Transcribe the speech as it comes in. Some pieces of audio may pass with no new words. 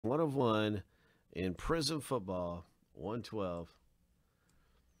1 of 1 in Prizm football, 112.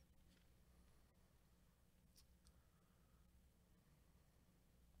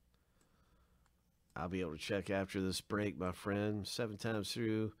 I'll be able to check after this break, my friend. 7 times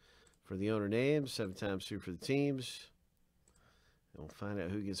through for the owner names, 7 times through for the teams. And we'll find out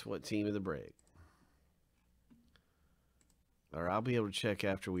who gets what team in the break. Or I'll be able to check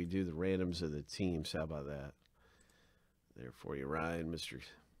after we do the randoms of the teams. How about that? There for you, Ryan, Mr.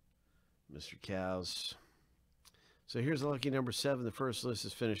 Cows. So here's lucky number 7. The first list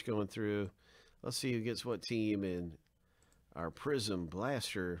is finished going through. Let's see who gets what team in our Prizm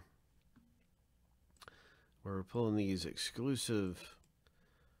Blaster, where we're pulling these exclusive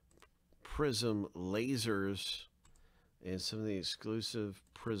Prizm lasers and some of the exclusive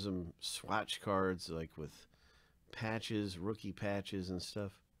Prizm swatch cards, like with patches, rookie patches and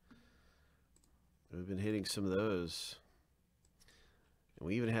stuff. We've been hitting some of those. And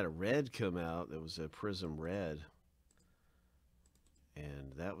we even had a red come out that was a Prizm red.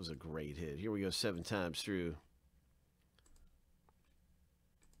 And that was a great hit. Here we go, 7 times through.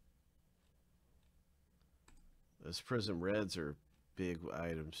 Those Prizm reds are big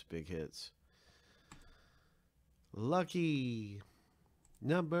items, big hits. Lucky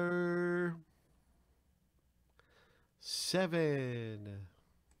number 7.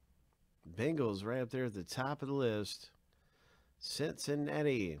 Bengals right up there at the top of the list.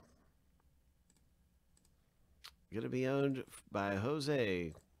 Cincinnati. Going to be owned by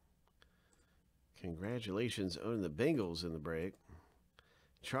Jose. Congratulations owning the Bengals in the break.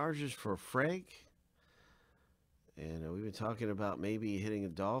 Chargers for Frank. And we've been talking about maybe hitting a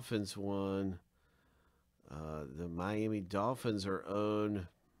Dolphins one. The Miami Dolphins are owned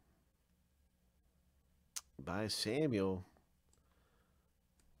by Samuel.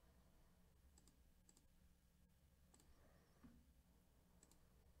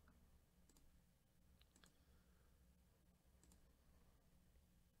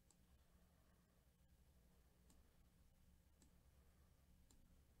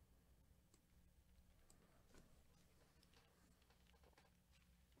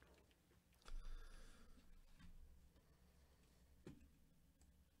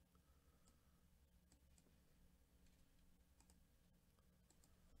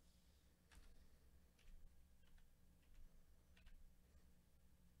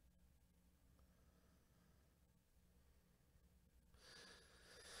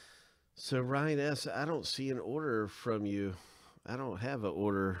 So Ryan S., I don't see an order from you. I don't have an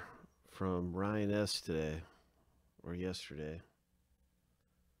order from Ryan S. today or yesterday.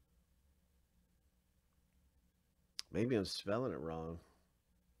 Maybe I'm spelling it wrong.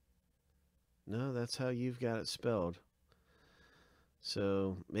 No, that's how you've got it spelled.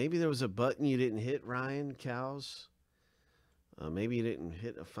 So maybe there was a button you didn't hit, Ryan Cows. Maybe you didn't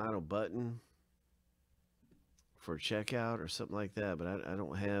hit a final button for checkout or something like that, but I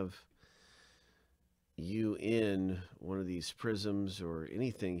don't have you in one of these Prizms or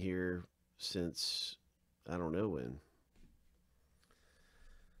anything here since I don't know when.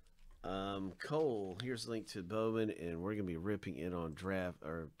 Cole, here's a link to Bowman, and we're going to be ripping in on draft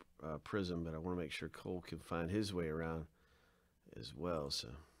or Prizm, but I want to make sure Cole can find his way around as well. So.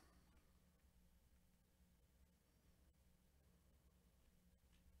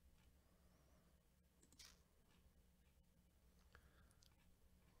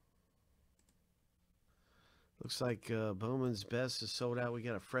 Looks like Bowman's Best is sold out. We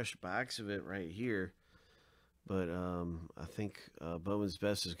got a fresh box of it right here. But I think Bowman's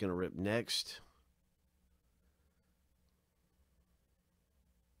Best is going to rip next.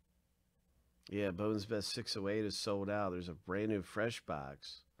 Yeah, Bowman's Best 608 is sold out. There's a brand new fresh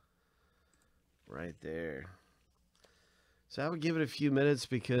box right there. So I would give it a few minutes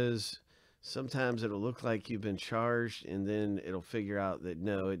because sometimes it'll look like you've been charged and then it'll figure out that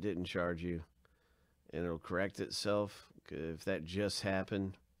no, it didn't charge you. And it'll correct itself. If that just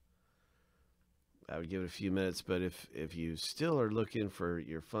happened, I would give it a few minutes. But if you still are looking for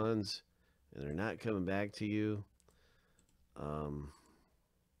your funds and they're not coming back to you,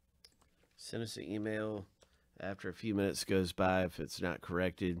 send us an email after a few minutes goes by if it's not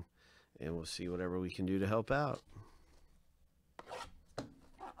corrected, and we'll see whatever we can do to help out.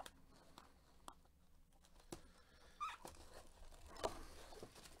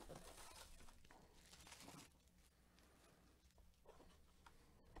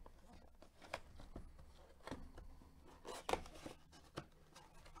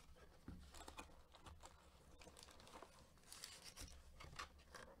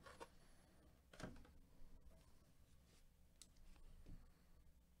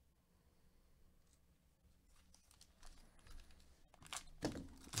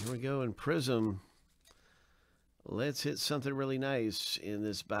 Here we go in Prizm. Let's hit something really nice in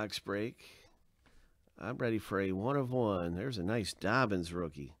this box break. I'm ready for a 1 of 1. There's a nice Dobbins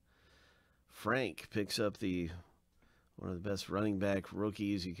rookie. Frank picks up one of the best running back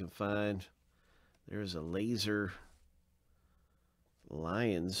rookies you can find. There's a laser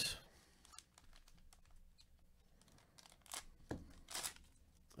Lions.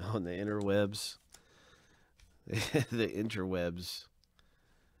 On the interwebs. The interwebs.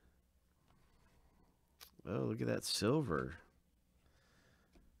 Oh, look at that silver.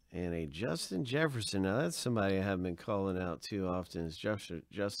 And a Justin Jefferson. Now, that's somebody I haven't been calling out too often. Is Justin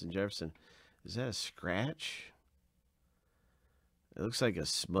Jefferson. Is that a scratch? It looks like a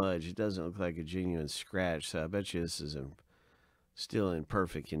smudge. It doesn't look like a genuine scratch. So I bet you this is still in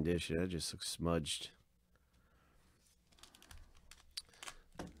perfect condition. That just looks smudged.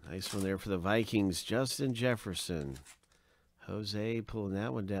 Nice one there for the Vikings. Justin Jefferson. Jose pulling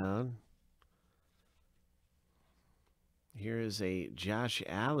that one down. Here is a Josh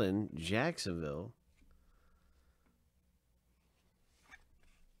Allen, Jacksonville.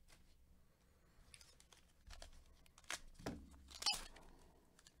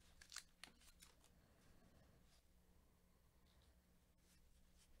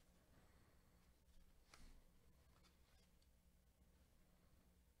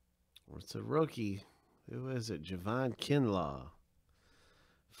 It's a rookie. Who is it? Javon Kinlaw.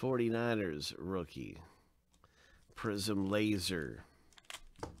 49ers rookie. Prizm laser.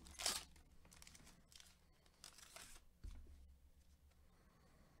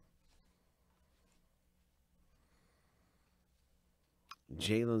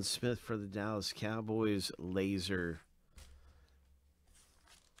 Jalen Smith for the Dallas Cowboys laser.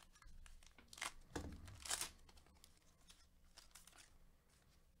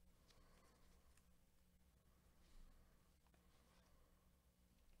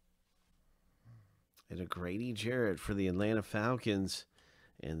 And a Grady Jarrett for the Atlanta Falcons.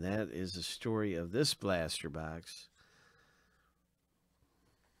 And that is the story of this blaster box.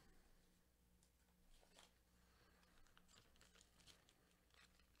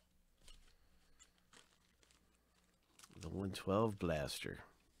 The 112 blaster.